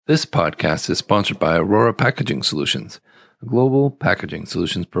This podcast is sponsored by Aurora Packaging Solutions, a global packaging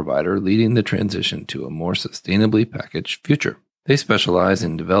solutions provider leading the transition to a more sustainably packaged future. They specialize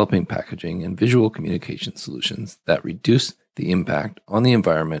in developing packaging and visual communication solutions that reduce the impact on the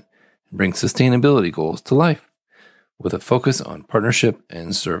environment and bring sustainability goals to life. With a focus on partnership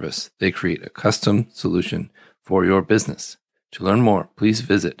and service, they create a custom solution for your business. To learn more, please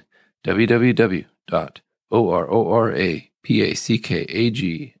visit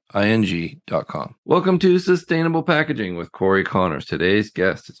www.ororapackaging.com. Welcome to Sustainable Packaging with Corey Connors. Today's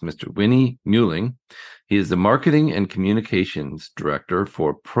guest is Mr. Winfried Muhling. He is the Marketing and Communications Director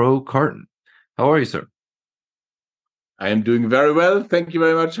for Carton. How are you, sir? I am doing very well. Thank you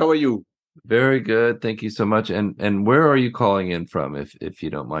very much. How are you? Very good. Thank you so much. And where are you calling in from, if you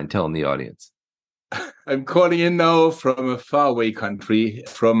don't mind telling the audience? I'm calling in now from a faraway country,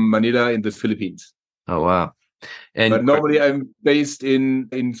 from Manila in the Philippines. Oh, wow. But normally I'm based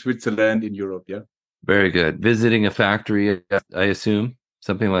in Switzerland, in Europe, yeah. Very good. Visiting a factory, I assume,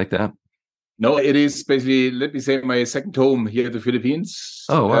 something like that? No, it is basically, let me say, my second home here in the Philippines.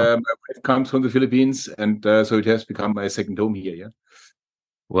 Oh, wow. My wife comes from the Philippines, and so it has become my second home here, yeah.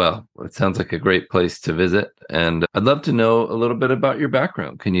 Well, it sounds like a great place to visit. And I'd love to know a little bit about your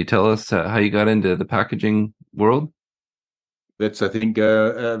background. Can you tell us how you got into the packaging world? That's, I think,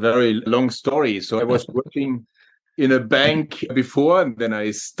 a very long story. So I was working in a bank before, and then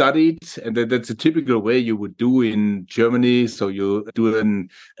I studied, and that's a typical way you would do in Germany. So you do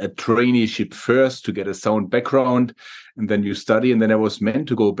a traineeship first to get a sound background, and then you study, and then I was meant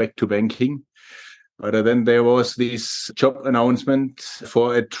to go back to banking. But then there was this job announcement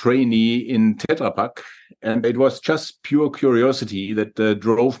for a trainee in Tetra Pak, and it was just pure curiosity that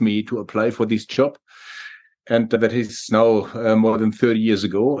drove me to apply for this job. And that is now more than 30 years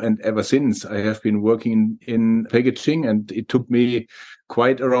ago. And ever since, I have been working in packaging, and it took me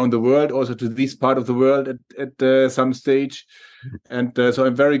quite around the world, also to this part of the world at some stage. And so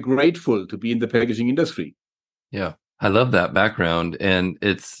I'm very grateful to be in the packaging industry. Yeah, I love that background. And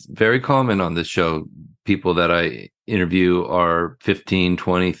it's very common on this show. People that I interview are 15,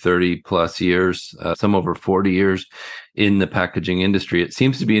 20, 30 plus years, some over 40 years in the packaging industry. It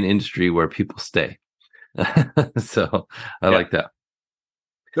seems to be an industry where people stay. So I like that.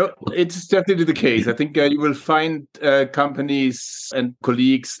 No, it's definitely the case. I think you will find companies and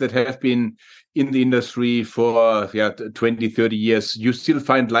colleagues that have been in the industry for 20, 30 years. You still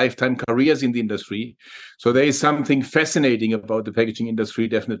find lifetime careers in the industry. So there is something fascinating about the packaging industry,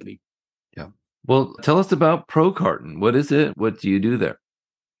 definitely. Yeah. Well, tell us about Carton. What is it? What do you do there?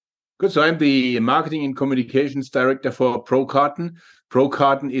 Good. So I'm the Marketing and Communications Director for Carton.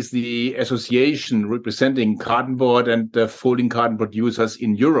 Carton is the association representing cartonboard and folding carton producers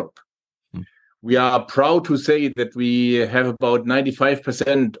in Europe. We are proud to say that we have about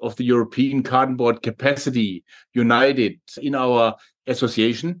 95% of the European cartonboard capacity united in our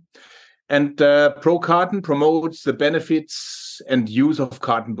association. And Carton promotes the benefits and use of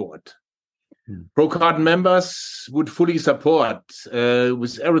cartonboard. Carton members would fully support,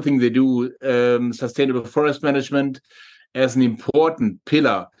 with everything they do, sustainable forest management as an important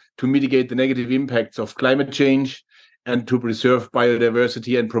pillar to mitigate the negative impacts of climate change and to preserve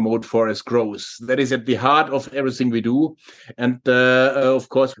biodiversity and promote forest growth. That is at the heart of everything we do. And of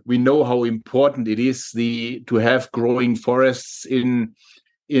course, we know how important it is to have growing forests in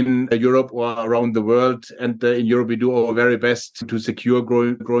Europe or around the world. And in Europe, we do our very best to secure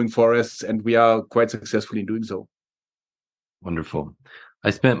growing forests, and we are quite successful in doing so. Wonderful. I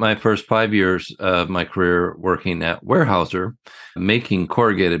spent my first 5 years of my career working at Weyerhaeuser, making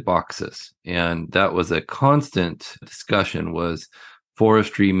corrugated boxes. And that was a constant discussion, was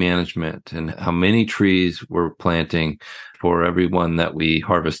forestry management and how many trees we're planting for every one that we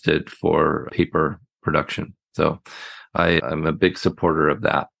harvested for paper production. So I'm a big supporter of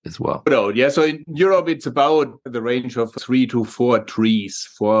that as well. Yeah, so in Europe, it's about the range of 3 to 4 trees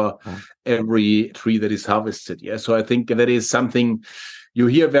for every tree that is harvested. Yeah, so I think that is something you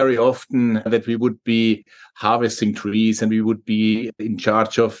hear very often, that we would be harvesting trees and we would be in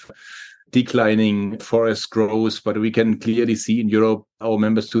charge of declining forest growth. But we can clearly see in Europe, our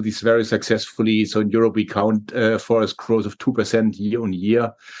members do this very successfully. So in Europe, we count forest growth of 2% year on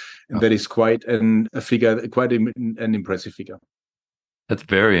year. And that is quite an impressive figure. That's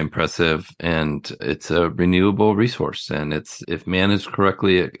very impressive. And it's a renewable resource. And if managed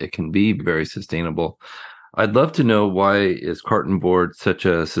correctly, it can be very sustainable. I'd love to know, why is carton board such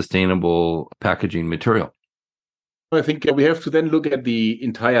a sustainable packaging material? I think we have to then look at the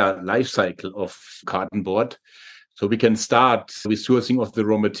entire life cycle of carton board. So we can start with sourcing of the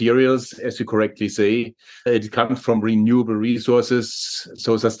raw materials, as you correctly say. It comes from renewable resources.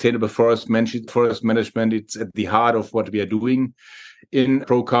 So sustainable forest management, it's at the heart of what we are doing in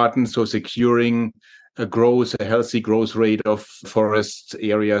Carton. So securing a healthy growth rate of forest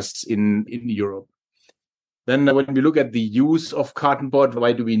areas in Europe. Then when we look at the use of cartonboard,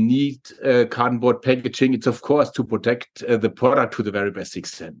 why do we need cartonboard packaging? It's, of course, to protect the product to the very best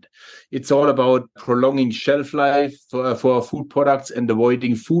extent. It's all about prolonging shelf life for food products and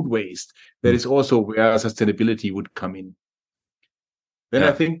avoiding food waste. That is also where sustainability would come in. Then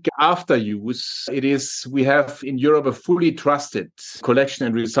I think after use, we have in Europe a fully trusted collection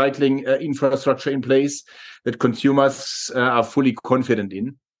and recycling infrastructure in place that consumers are fully confident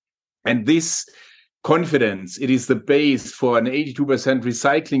in. And this confidence, it is the base for an 82%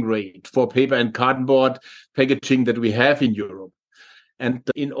 recycling rate for paper and cartonboard packaging that we have in Europe. And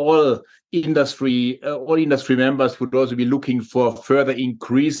in all industry members would also be looking for further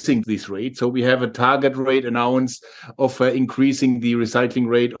increasing this rate. So we have a target rate announced of increasing the recycling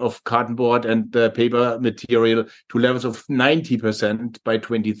rate of cartonboard and paper material to levels of 90% by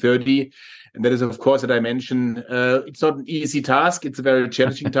 2030. And that is, of course, that I mentioned, it's not an easy task. It's a very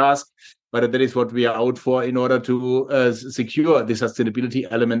challenging task. But that is what we are out for in order to secure the sustainability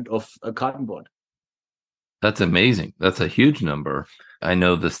element of cartonboard. That's amazing. That's a huge number. I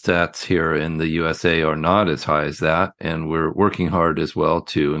know the stats here in the USA are not as high as that, and we're working hard as well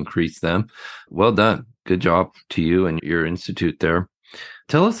to increase them. Well done. Good job to you and your institute there.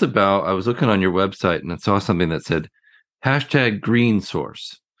 Tell us about, I was looking on your website and I saw something that said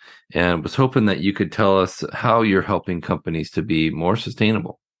 #GreenSource, and was hoping that you could tell us how you're helping companies to be more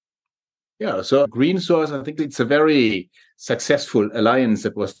sustainable. Yeah, so GreenSource, I think it's a very successful alliance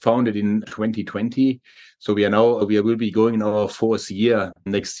that was founded in 2020. So we will be going in our 4th year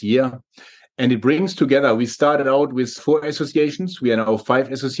next year. And it brings together, we started out with 4 associations. We are now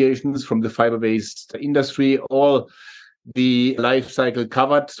 5 associations from the fiber-based industry, all the life cycle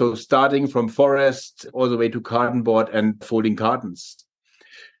covered. So starting from forest all the way to cartonboard and folding cartons.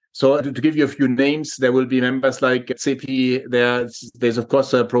 So to give you a few names, there will be members like CEPI. There's of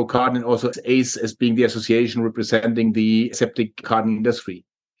course Carton, and also ACE as being the association representing the aseptic carton industry.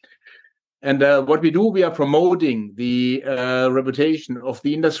 And what we do, we are promoting the reputation of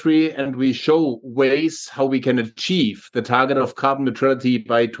the industry, and we show ways how we can achieve the target of carbon neutrality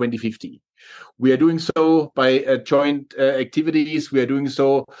by 2050. We are doing so by joint activities. We are doing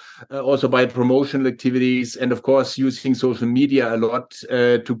so also by promotional activities, and of course using social media a lot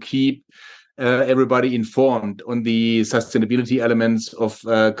to keep everybody informed on the sustainability elements of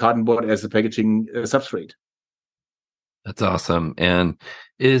cartonboard as a packaging substrate. That's awesome. And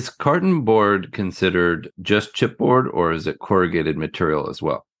is cartonboard considered just chipboard, or is it corrugated material as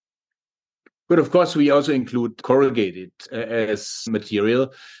well? But of course, we also include corrugated as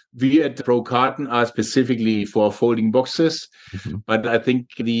material. We at Carton are specifically for folding boxes, but I think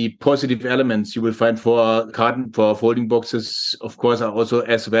the positive elements you will find for folding boxes, of course, are also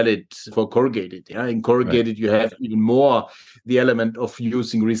as valid for corrugated. Yeah, in corrugated, You have even more the element of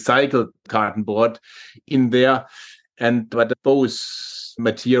using recycled cartonboard in there, but both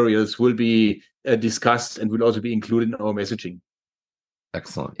materials will be discussed and will also be included in our messaging.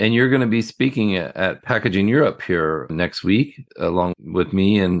 Excellent. And you're going to be speaking at Packaging Europe here next week, along with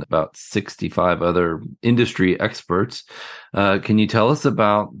me and about 65 other industry experts. Can you tell us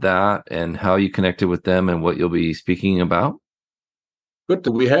about that and how you connected with them and what you'll be speaking about? Good.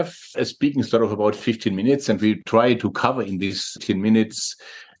 We have a speaking slot of about 15 minutes, and we try to cover in these 15 minutes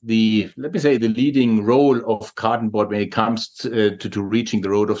the leading role of cartonboard when it comes to reaching the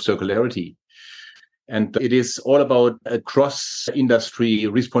road of circularity. And it is all about a cross-industry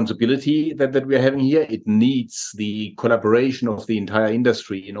responsibility that we are having here. It needs the collaboration of the entire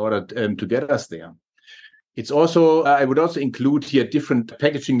industry in order to get us there. It's also, I would also include here different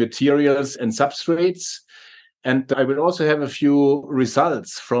packaging materials and substrates. And I will also have a few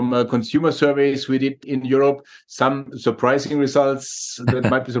results from consumer surveys we did in Europe, some surprising results that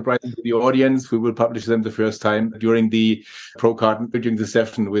might be surprising to the audience. We will publish them the first time during the during the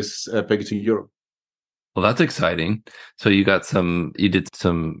session with Packaging Europe. Well, that's exciting. So you did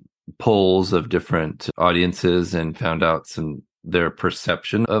some polls of different audiences and found out their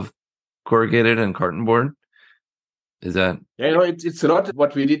perception of corrugated and cartonboard. Is that? Yeah, it's a lot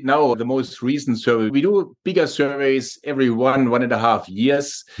what we did now, the most recent survey. We do bigger surveys every 1.5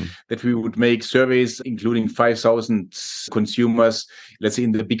 years that we would make surveys, including 5,000 consumers, let's say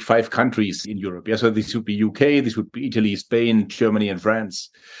in the big 5 countries in Europe. Yeah, so this would be UK, this would be Italy, Spain, Germany, and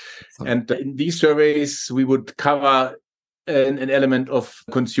France. And in these surveys, we would cover an element of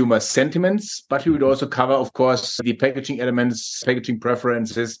consumer sentiments, but we would also cover, of course, the packaging elements, packaging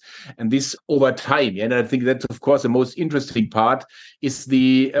preferences, and this over time. And I think that's, of course, the most interesting part is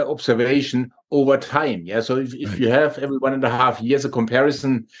the observation over time. Yeah. So if you have every 1.5 years a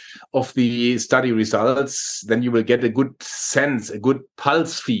comparison of the study results, then you will get a good sense, a good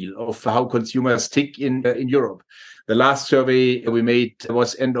pulse feel of how consumers tick in Europe. The last survey we made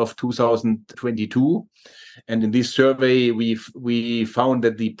was end of 2022. And in this survey, we found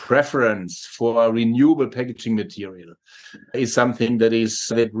that the preference for renewable packaging material is something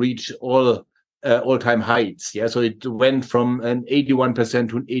that reached all-time heights. Yeah, so it went from an 81%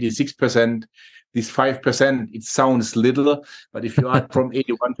 to an 86%. This 5%, it sounds little, but if you add from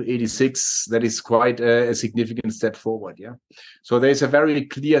 81 to 86, that is quite a significant step forward. Yeah, so there's a very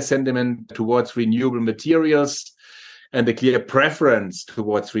clear sentiment towards renewable materials, and a clear preference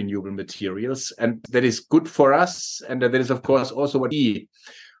towards renewable materials. And that is good for us. And that is, of course, also what we,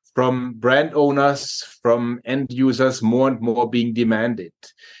 from brand owners, from end users, more and more being demanded.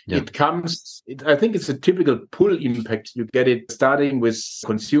 Yeah. I think it's a typical pull impact. You get it starting with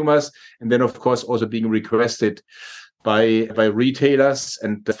consumers, and then, of course, also being requested by retailers,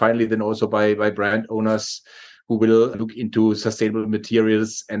 and finally then also by brand owners, who will look into sustainable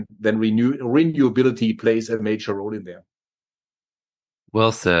materials, and then renewability plays a major role in there.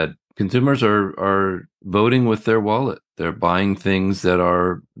 Well said. Consumers are voting with their wallet. They're buying things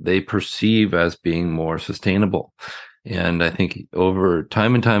that they perceive as being more sustainable. And I think over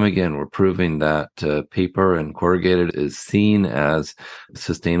time and time again, we're proving that paper and corrugated is seen as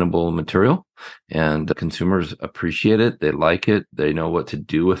sustainable material, and consumers appreciate it. They like it. They know what to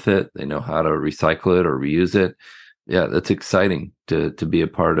do with it. They know how to recycle it or reuse it. Yeah, that's exciting to be a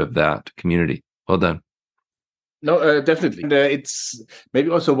part of that community. Well done. No, definitely. And, it's maybe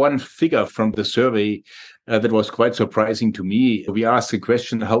also one figure from the survey that was quite surprising to me. We asked the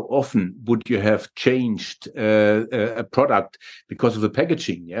question, how often would you have changed a product because of the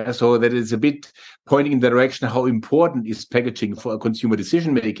packaging? Yeah, so that is a bit pointing in the direction how important is packaging for consumer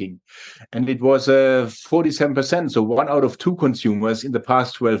decision making. And it was 47%. So 1 out of 2 consumers in the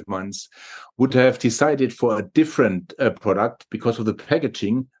past 12 months would have decided for a different product because of the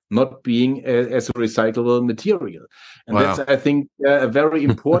packaging not being as a recyclable material. And wow. That's, I think, a very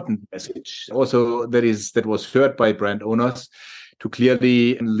important message also that was heard by brand owners, to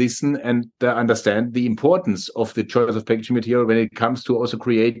clearly listen and understand the importance of the choice of packaging material when it comes to also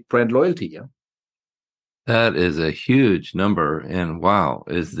create brand loyalty. Yeah? That is a huge number, and wow,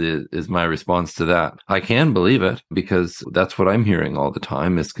 is my response to that. I can believe it, because that's what I'm hearing all the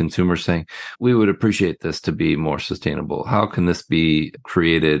time, is consumers saying, we would appreciate this to be more sustainable. How can this be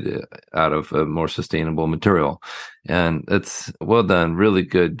created out of a more sustainable material? And it's well done. Really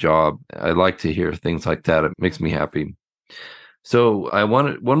good job. I like to hear things like that. It makes me happy. So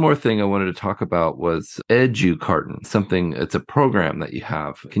one more thing I wanted to talk about was Carton, it's a program that you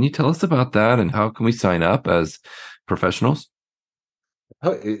have. Can you tell us about that, and how can we sign up as professionals?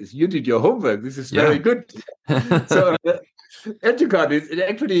 Oh, you did your homework. This is very good. So Carton, it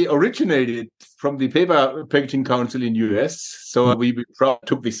actually originated from the Paper Packaging Council in US. So we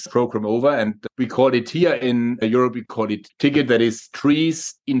took this program over, and we called it here in Europe, we call it Ticket, that is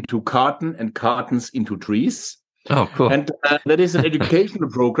trees into carton and cartons into trees. Oh, cool. And that is an educational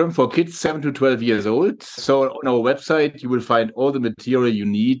program for kids 7 to 12 years old. So on our website, you will find all the material you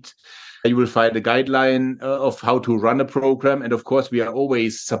need. You will find a guideline of how to run a program. And of course, we are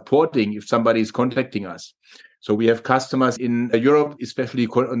always supporting if somebody is contacting us. So we have customers in Europe, especially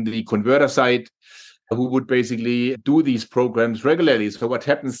on the converter side, who would basically do these programs regularly. So what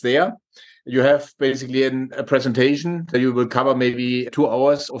happens there? You have basically a presentation that you will cover maybe 2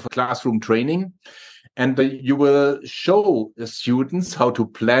 hours of classroom training. And you will show the students how to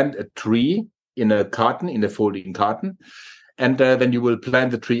plant a tree in a carton, in a folding carton. And then you will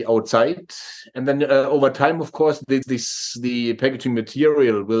plant the tree outside. And then over time, of course, the packaging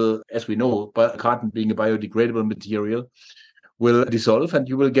material will, as we know, but carton being a biodegradable material, will dissolve. And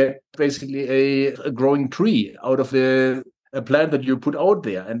you will get basically a growing tree out of a plant that you put out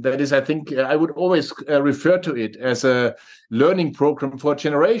there. And that is, I think, I would always refer to it as a learning program for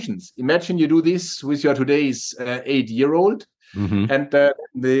generations. Imagine you do this with your today's 8-year-old, and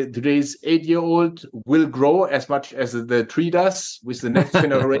today's 8-year-old will grow as much as the tree does with the next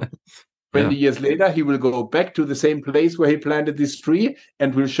generation. 20 years later, he will go back to the same place where he planted this tree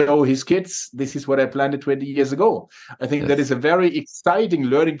and will show his kids, this is what I planted 20 years ago. I think that is a very exciting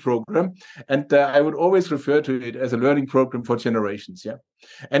learning program. And I would always refer to it as a learning program for generations. Yeah.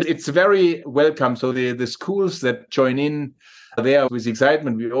 And it's very welcome. So the schools that join in there with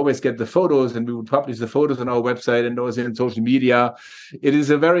excitement. We always get the photos, and we would publish the photos on our website and also in social media. It is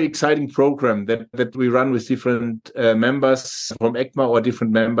a very exciting program that we run with different members from ECMA or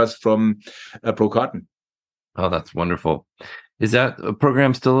different members from Carton. Oh, that's wonderful. Is that a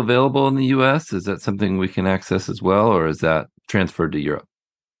program still available in the US? Is that something we can access as well, or is that transferred to Europe?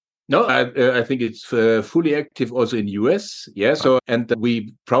 No, I think it's fully active also in US. Yeah. So, and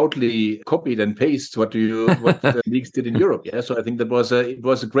we proudly copied and paste what the leagues did in Europe. Yeah. So I think it was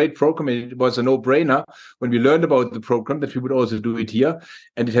a great program. And it was a no-brainer when we learned about the program that we would also do it here.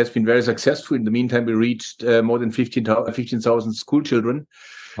 And it has been very successful. In the meantime, we reached more than 15,000 school children.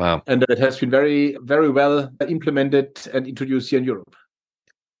 Wow. And it has been very, very well implemented and introduced here in Europe.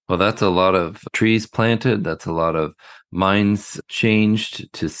 Well, that's a lot of trees planted. That's a lot of minds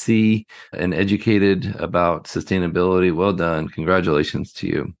changed to see and educated about sustainability. Well done. Congratulations to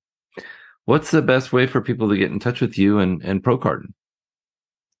you. What's the best way for people to get in touch with you and Carton?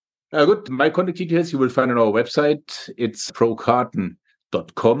 Good. My contact details you will find on our website. It's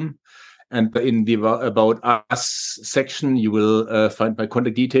procarton.com. And in the About Us section, you will find my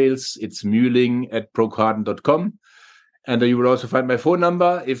contact details. It's muhling@procarton.com. And you will also find my phone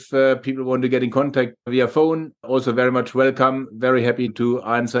number if people want to get in contact via phone. Also very much welcome. Very happy to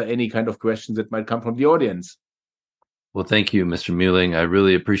answer any kind of questions that might come from the audience. Well, thank you, Mr. Muhling. I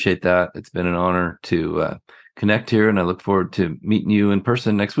really appreciate that. It's been an honor to connect here, and I look forward to meeting you in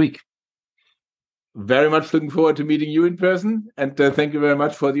person next week. Very much looking forward to meeting you in person. And thank you very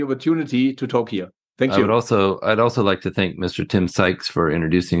much for the opportunity to talk here. Thank you. I'd also like to thank Mr. Tim Sykes for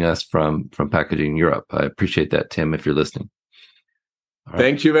introducing us from Packaging Europe. I appreciate that, Tim, if you're listening. All right.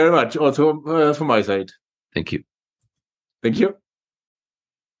 Thank you very much. Also from my side. Thank you. Thank you.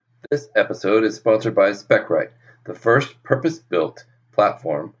 This episode is sponsored by SpecRite, the first purpose-built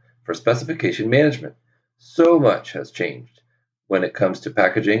platform for specification management. So much has changed when it comes to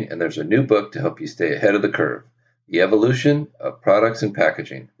packaging, and there's a new book to help you stay ahead of the curve. The Evolution of Products and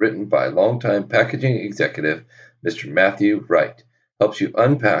Packaging, written by longtime packaging executive Mr. Matthew Wright, helps you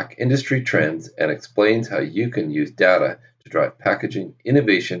unpack industry trends and explains how you can use data to drive packaging,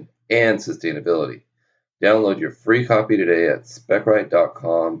 innovation, and sustainability. Download your free copy today at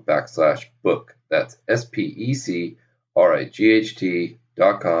specrite.com/book. That's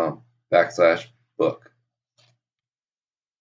SPECRIGHT.com/book.